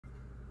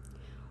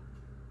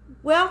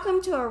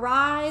Welcome to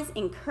Arise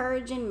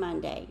Encouraging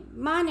Monday.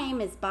 My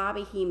name is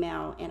Bobby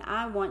Hemel and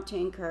I want to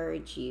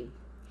encourage you.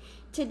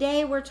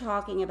 Today we're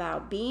talking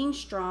about being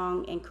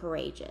strong and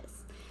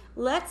courageous.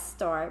 Let's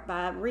start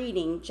by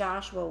reading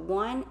Joshua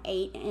 1,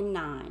 8 and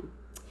 9.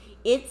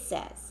 It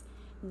says,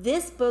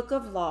 "This book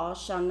of law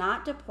shall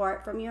not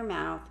depart from your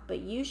mouth, but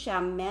you shall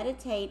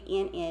meditate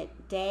in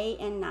it day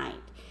and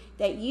night,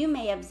 that you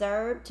may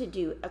observe to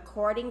do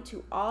according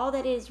to all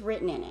that is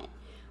written in it.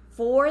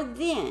 For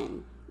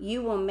then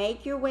you will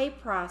make your way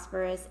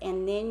prosperous,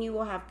 and then you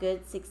will have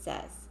good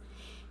success.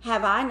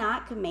 Have I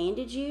not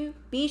commanded you?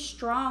 Be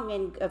strong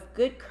and of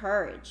good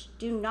courage.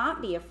 Do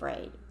not be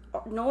afraid,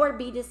 nor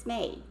be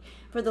dismayed,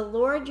 for the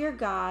Lord your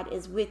God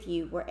is with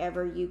you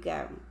wherever you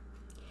go."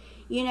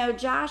 You know,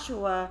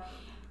 Joshua,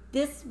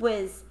 this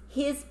was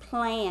his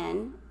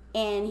plan,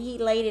 and he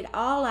laid it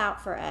all out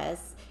for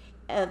us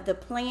of the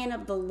plan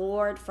of the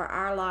Lord for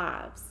our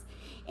lives.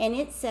 And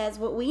it says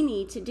what we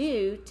need to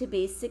do to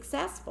be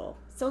successful.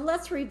 So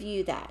let's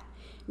review that.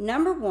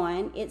 Number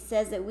one, it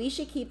says that we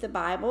should keep the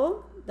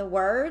Bible, the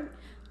Word,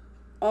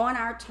 on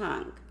our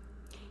tongue.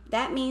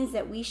 That means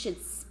that we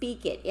should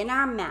speak it in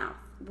our mouth.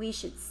 We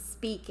should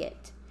speak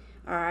it.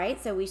 All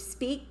right, so we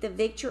speak the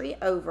victory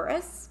over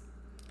us.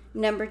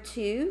 Number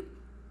two,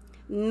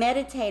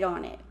 meditate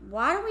on it.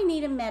 Why do we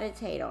need to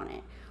meditate on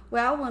it?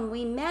 Well, when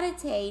we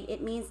meditate,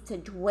 it means to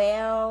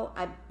dwell,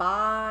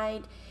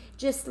 abide,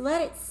 just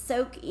let it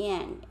soak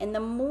in. And the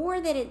more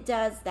that it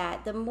does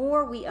that, the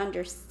more we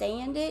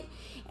understand it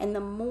and the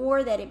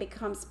more that it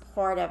becomes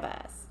part of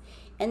us.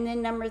 And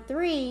then number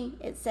three,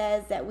 it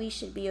says that we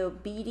should be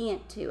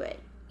obedient to it.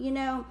 You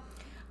know,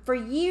 for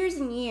years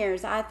and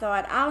years, I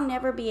thought I'll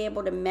never be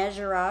able to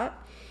measure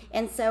up,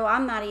 and so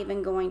I'm not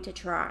even going to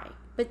try.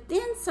 But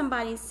then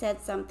somebody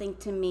said something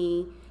to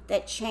me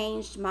that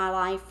changed my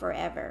life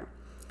forever.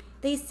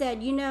 They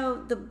said, you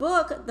know, the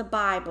book, the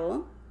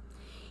Bible,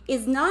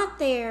 is not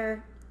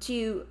there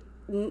to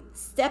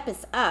step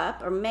us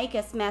up or make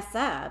us mess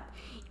up.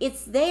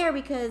 It's there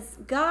because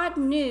God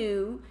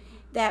knew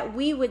that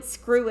we would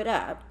screw it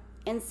up.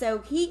 And so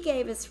he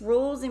gave us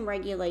rules and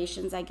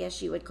regulations, I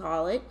guess you would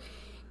call it,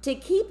 to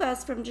keep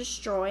us from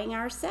destroying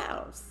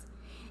ourselves.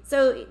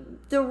 So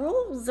the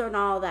rules and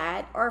all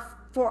that are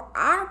for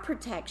our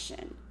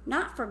protection,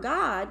 not for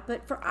God,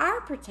 but for our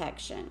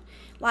protection.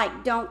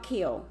 Like, don't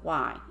kill.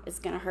 Why? It's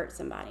going to hurt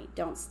somebody.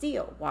 Don't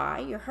steal. Why?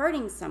 You're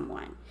hurting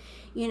someone.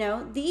 You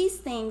know, these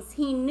things,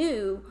 he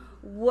knew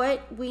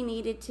what we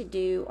needed to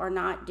do or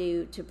not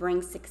do to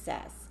bring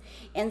success.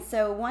 And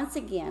so once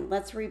again,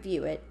 let's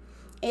review it.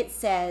 It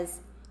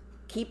says,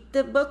 keep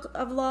the book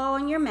of law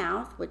in your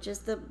mouth, which is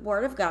the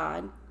word of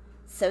God.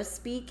 So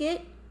speak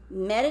it,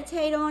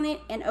 meditate on it,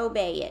 and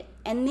obey it.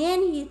 And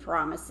then he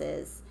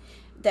promises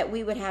that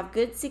we would have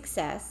good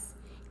success.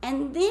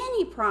 And then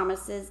he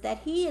promises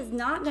that he is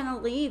not going to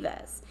leave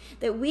us,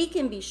 that we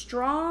can be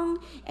strong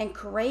and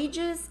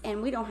courageous,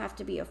 and we don't have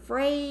to be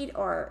afraid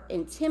or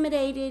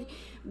intimidated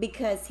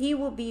because he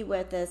will be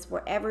with us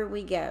wherever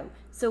we go.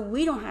 So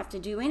we don't have to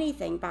do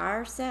anything by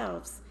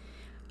ourselves.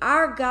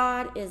 Our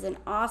God is an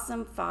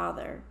awesome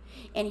Father,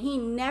 and he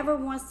never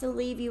wants to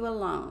leave you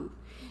alone.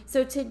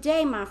 So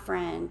today, my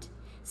friend,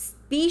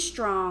 be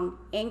strong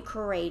and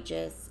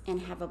courageous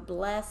and have a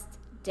blessed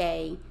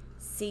day.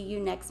 See you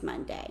next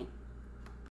Monday.